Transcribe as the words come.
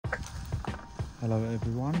Hello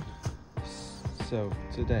everyone. So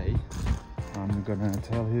today I'm gonna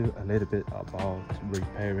tell you a little bit about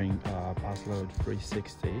repairing Paslode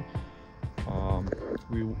 360.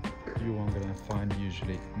 You aren't gonna find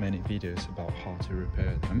usually many videos about how to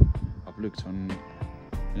repair them. I've looked on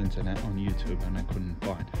internet, on YouTube, and I couldn't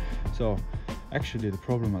find. So actually the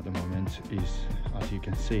problem at the moment is, as you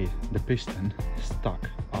can see, the piston stuck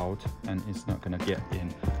out and it's not gonna get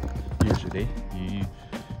in. Usually you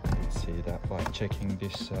can see that by checking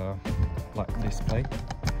this like this plate.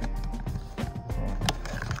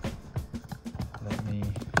 Let me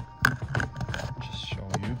just show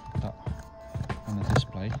you that on the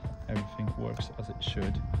display everything works as it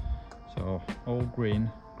should. So all green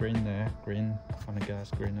there, green on the gas,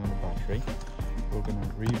 green on the battery. We're going to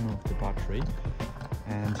remove the battery,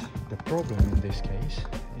 and the problem in this case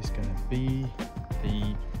is going to be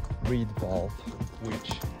the reed valve,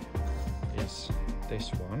 which is this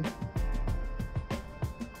one.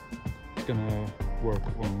 It's going to work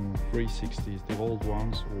on 360s, the old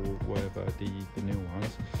ones, or whatever the new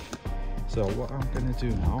ones. So what I'm going to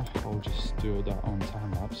do now, I'll just do that on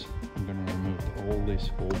time lapse. I'm going to remove all these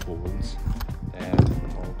 4 bolts, and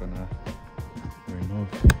I'm going to try to remove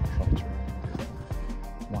with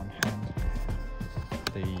one hand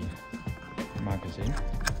the magazine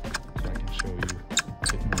so I can show you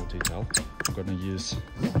a bit more detail. I'm going to use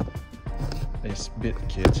this bit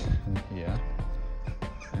kit in here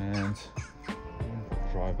and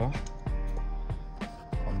driver.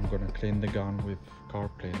 I'm going to clean the gun with carb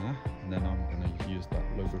cleaner, and then I'm going to use that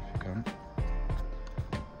lubricant.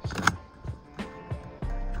 So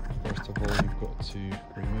first of all, you've got to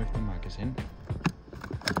remove the magazine,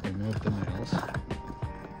 remove the nails,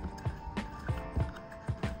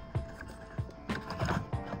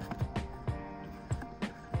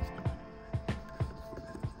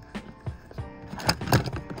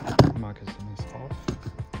 the magazine is off,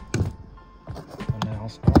 the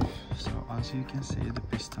nails off. So as you can see, the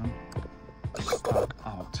piston is stuck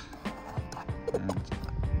out, and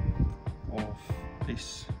off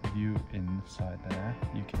this view inside there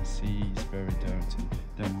you can see it's very dirty.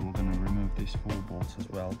 Then we're going to remove these 4 bolts as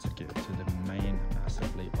well to get to the main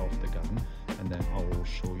assembly of the gun, and then I will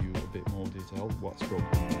show you a bit more detail what's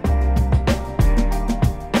broken.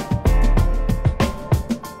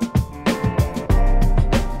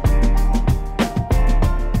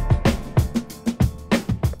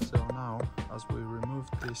 So now, as we remove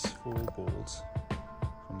these 4 bolts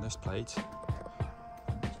from this plate,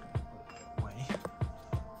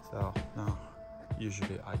 so now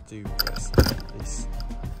usually I do press this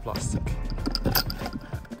plastic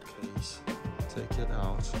case, take it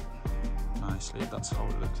out nicely. That's how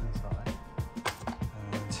it looks inside,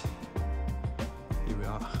 and here we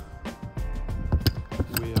are.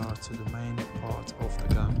 We are to the main part of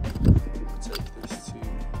the gun. We take these 2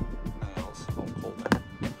 nails, I'll hold them.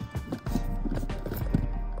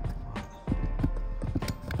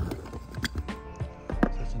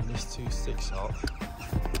 Taking these 2 sticks off,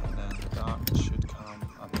 and then the gun should come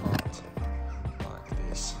apart like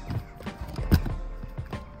this.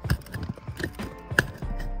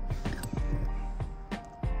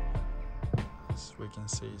 As we can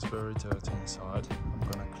see, it's very dirty inside. I'm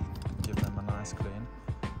gonna give them a nice clean.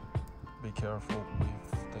 Be careful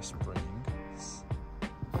with the springs.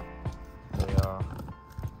 They are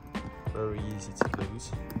very easy to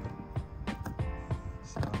lose.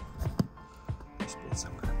 So these bits,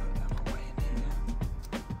 I'm gonna put them away in here.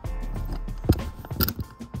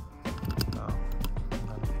 Now I'm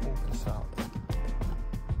gonna pull this out.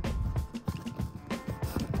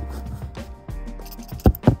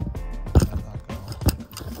 Let that go.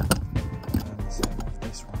 And the same with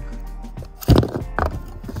this one.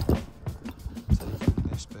 Taking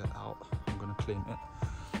this bit out, I'm gonna clean it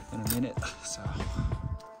in a minute. So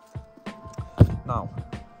now,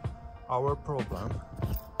 our problem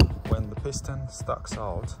when the piston stucks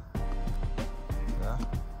out, yeah,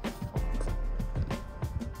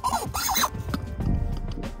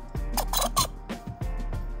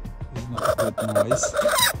 it's not a good noise.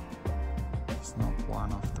 It's not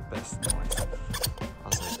one of the best noise.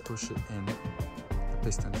 As I push it in, the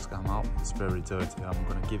piston has come out. It's very dirty. I'm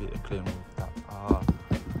gonna give it a clean with that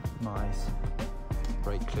nice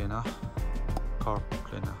brake cleaner, carb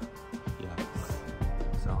cleaner. Yeah.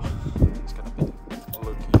 So it's gonna be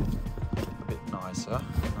looking a bit nicer.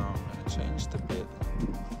 Now I'm gonna change the bit.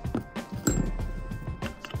 So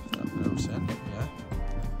that goes in, yeah.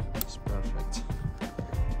 It's perfect.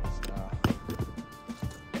 So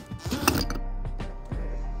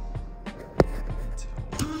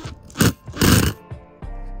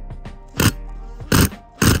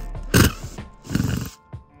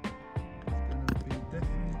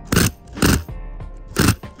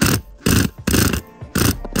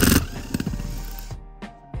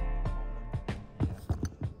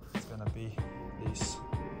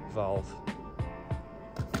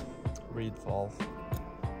reed valve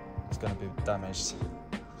is going to be damaged.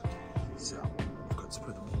 So I've got to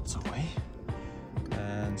put the bolts away,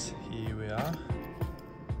 and here we are.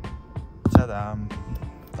 Ta-da!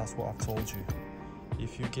 That's what I've told you.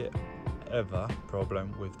 If you get ever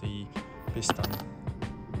problem with the piston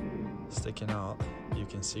sticking out, you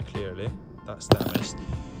can see clearly that's damaged.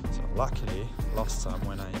 So luckily, last time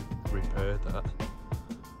when I repaired that,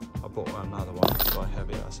 I bought another one, so I have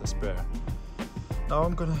it as a spare. Now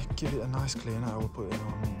I'm gonna give it a nice clean. I will put it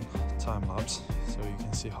on time lapse so you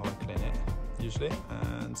can see how I clean it usually,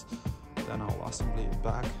 and then I'll assemble it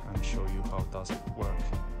back and show you how does it work.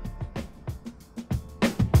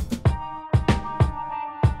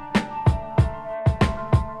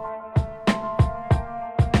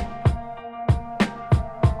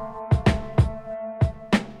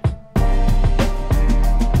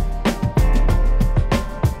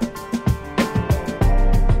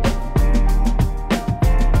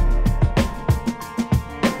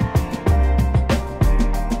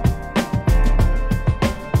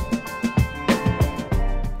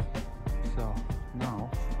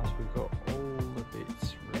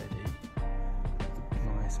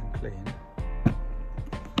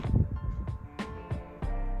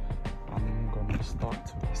 Start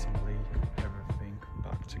to assemble everything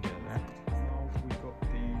back together. Now we got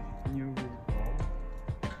the new reed valve,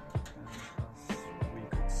 and as we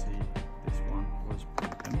could see, this one was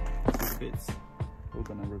broken. It fits. We're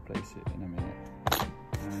gonna replace it in a minute,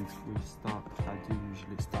 and I do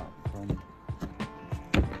usually start from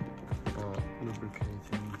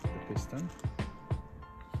lubricating the piston,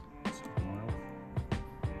 some oil,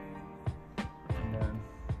 and then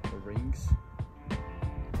the rings.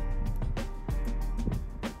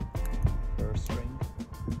 Ring.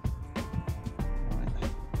 Right.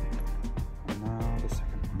 And now the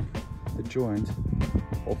second one. The joint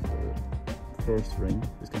of the first ring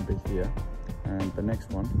is going to be here, and the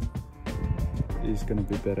next one is going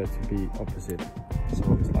to be better to be opposite.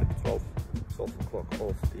 So it's like 12 o'clock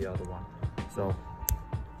off the other one. So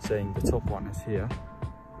saying the top one is here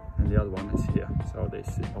and the other one is here. So they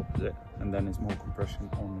sit opposite, and then it's more compression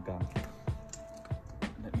on the gun.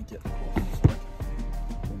 Let me get the cloth.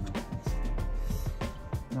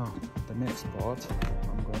 Now, the next part,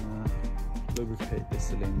 I'm gonna lubricate the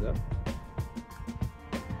cylinder,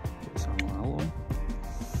 put some oil on,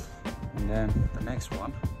 and then the next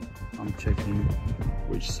one, I'm checking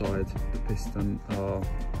which side the piston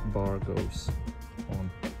bar goes on.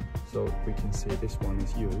 So we can see this one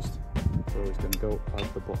is used, so it's gonna go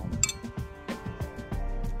at the bottom.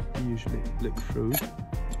 You usually look through,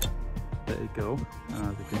 there you go, and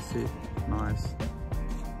as you can see, nice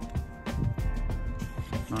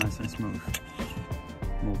and smooth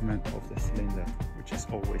movement of the cylinder, which is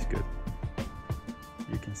always good.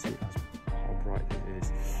 You can see how bright it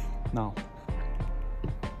is. Now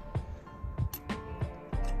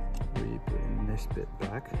we bring this bit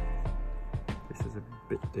back. This is a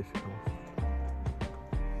bit difficult.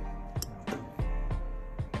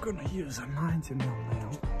 I'm gonna use a 90mm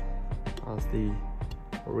nail as the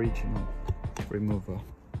original remover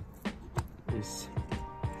is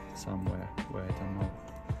somewhere where I don't know.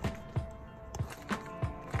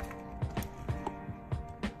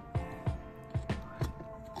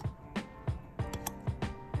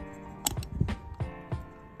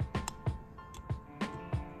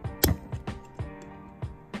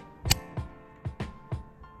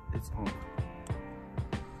 It's on.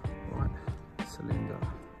 Right, cylinder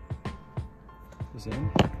is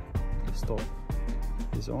in, the stop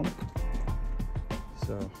is on.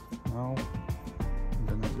 So now I'm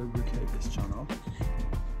gonna lubricate this channel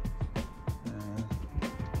and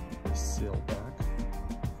this seal back.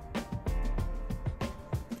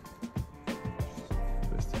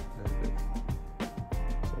 Twist it a little bit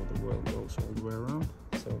so the wheel goes all the way around.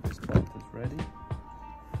 So this part is ready.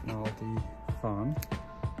 Now the fan.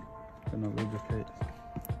 Gonna lubricate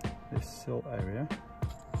this seal area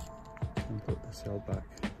and put the seal back.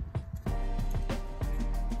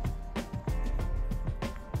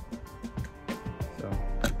 So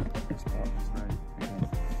this part is ready again.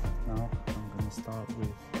 Now I'm gonna start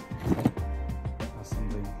with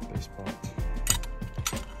assembling this part.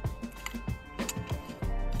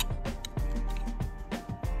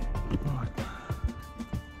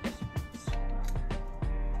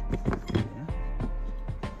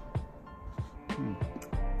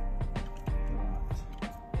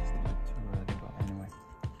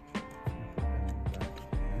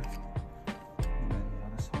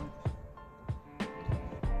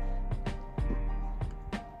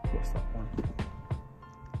 That one.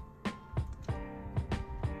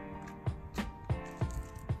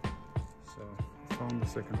 So I found the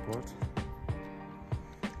second part.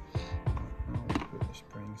 Now we put the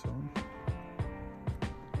springs on.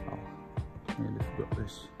 Oh, nearly forgot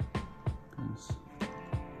this pins. Oh,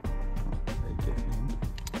 they get in.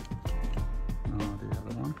 Now the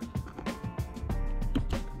other one.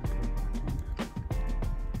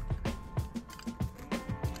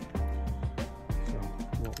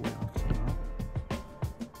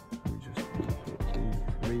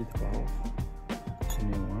 Valve, it's a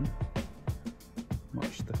new one,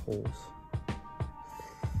 match the holes.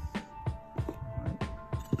 Right,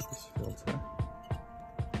 this filter,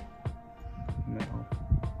 metal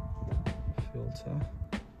filter,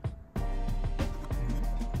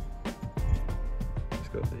 it's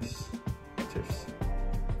got these tips,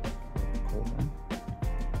 call them,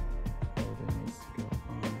 everything needs to go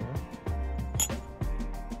on there.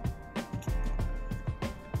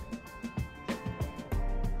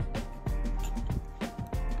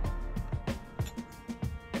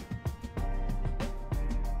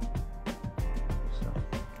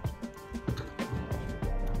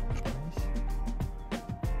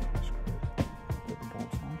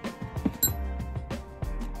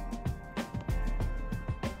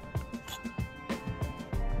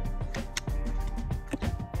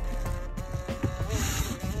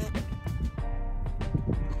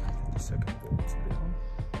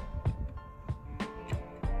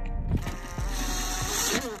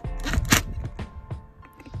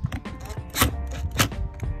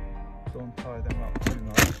 Don't tie them up too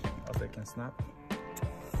much or they can snap.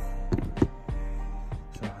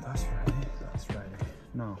 So that's ready,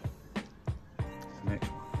 Now, the next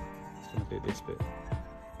one, it's going to be this bit.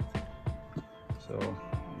 So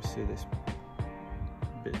you see this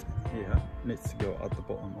bit here needs to go at the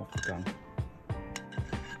bottom of the gun.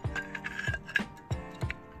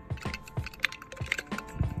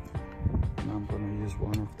 And I'm going to use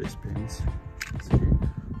one of these pins to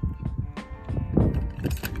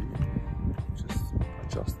just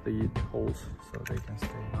adjust the holes so they can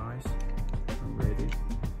stay nice and ready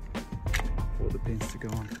for the pins to go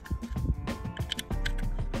on.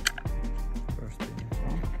 First pin is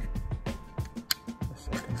on, the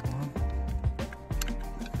second one.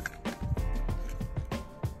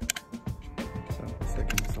 So the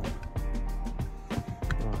second is on.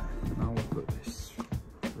 Right, now we'll put this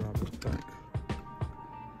rubber back.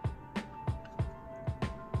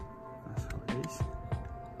 That's how it is.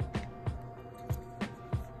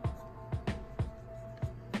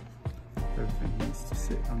 Everything needs to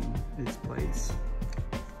sit on its place.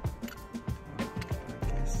 I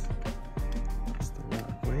guess that's the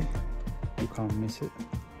right way. You can't miss it.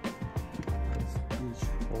 Because each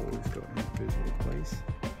hole has got an individual place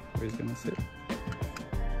where it's going to sit.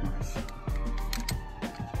 Nice. So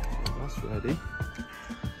that's ready.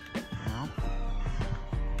 Now,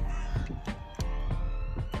 the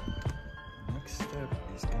next step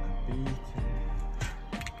is going to be to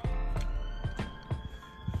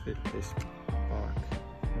fit this back.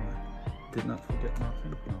 Right. Did not forget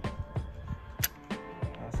nothing. No.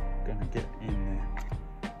 That's gonna get in there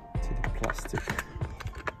to the plastic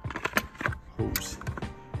hose.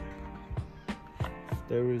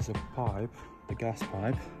 There is a pipe, the gas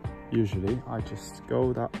pipe. Usually I just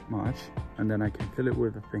go that much and then I can fill it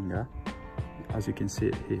with a finger, as you can see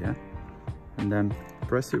it here, and then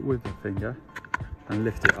press it with a finger and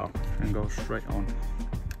lift it up and go straight on.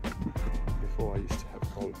 Before I used to have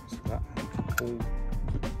problems with that, and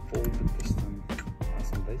hold the piston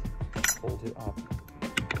assembly, hold it up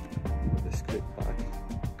with this clip back, and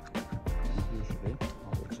usually I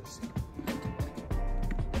will just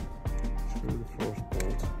screw the first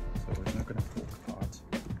bolt so it's not going to fall apart,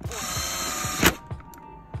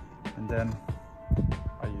 and then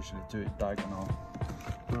I usually do it diagonal.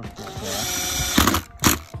 First bolt there,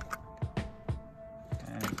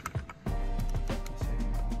 and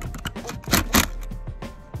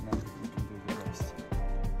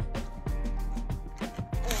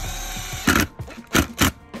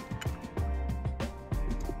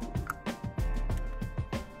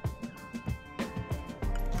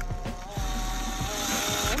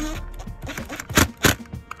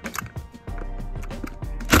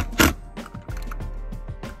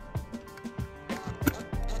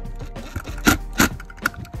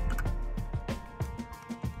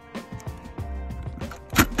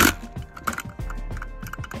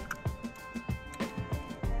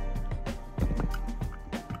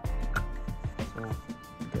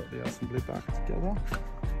back together.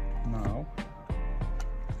 Now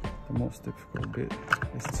the most difficult bit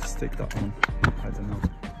is to stick that on. I don't know,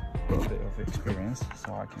 a bit of experience,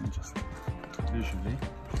 so I can just usually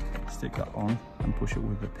stick that on and push it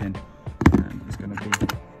with the pin, and it's going to be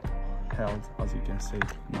held, as you can see,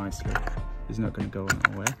 nicely. It's not going to go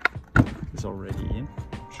nowhere. It's already in,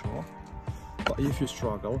 I'm sure. But if you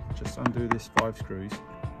struggle, just undo these 5 screws,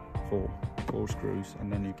 4 screws,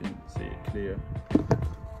 and then you can see it clear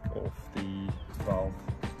of the valve,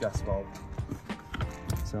 gas valve.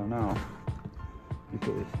 So now you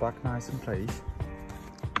put it back nice in place,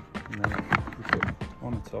 and then you put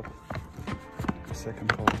on the top the second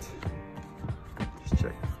part. Just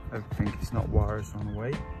check everything is not wires on the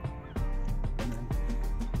way, and then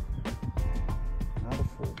another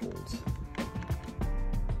 4 bolts,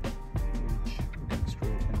 which we can screw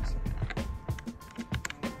it in a second.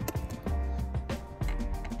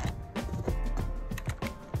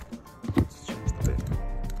 Let's change the bit.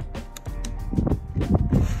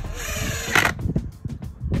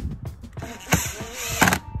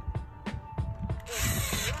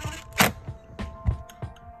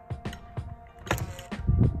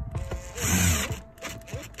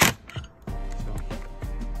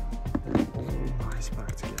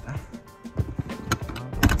 Back together. Now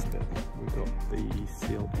the last bit, we got the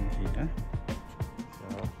seal in here. So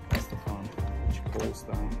that's the fan which pulls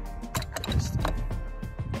down the piston.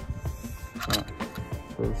 So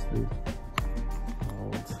firstly,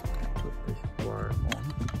 I'll put the wire on,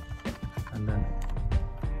 and then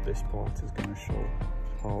this part is going to show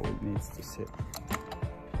how it needs to sit.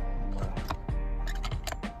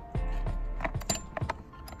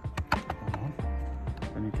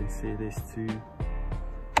 And you can see these 2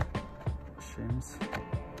 shims,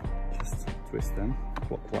 just twist them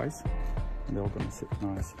clockwise and they're all going to sit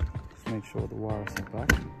nice. Just make sure the wires are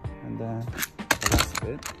back, and then the last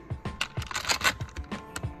bit,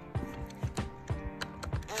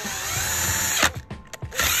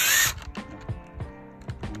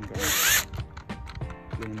 I'm going to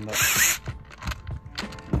clean that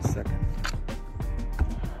in a second.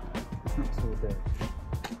 It's not so bad.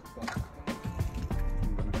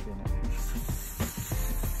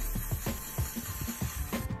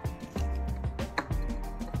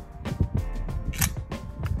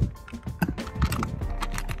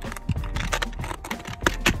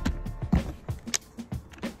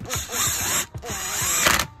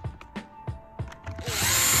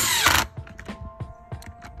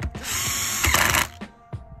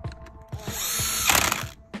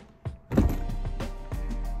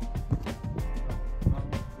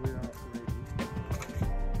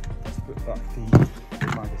 Back the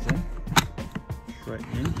magazine, straight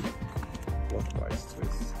in, clockwise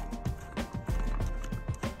twist.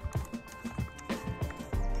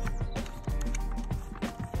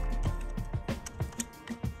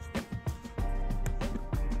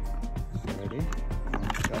 Ready? And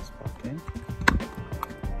gas back in.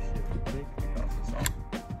 Shift the click, the gas is on.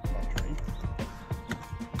 Battery.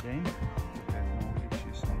 Again, we have no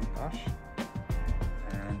issues on the dash.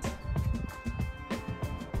 And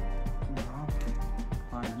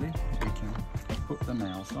finally, we can put the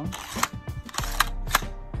nails on,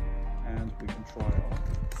 and we can try it out,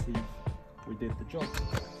 see if we did the job.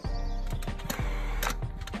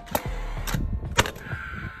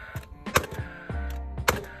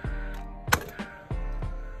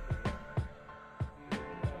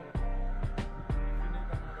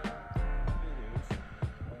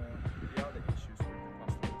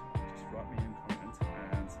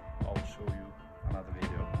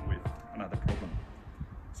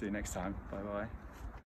 See you next time. Bye bye.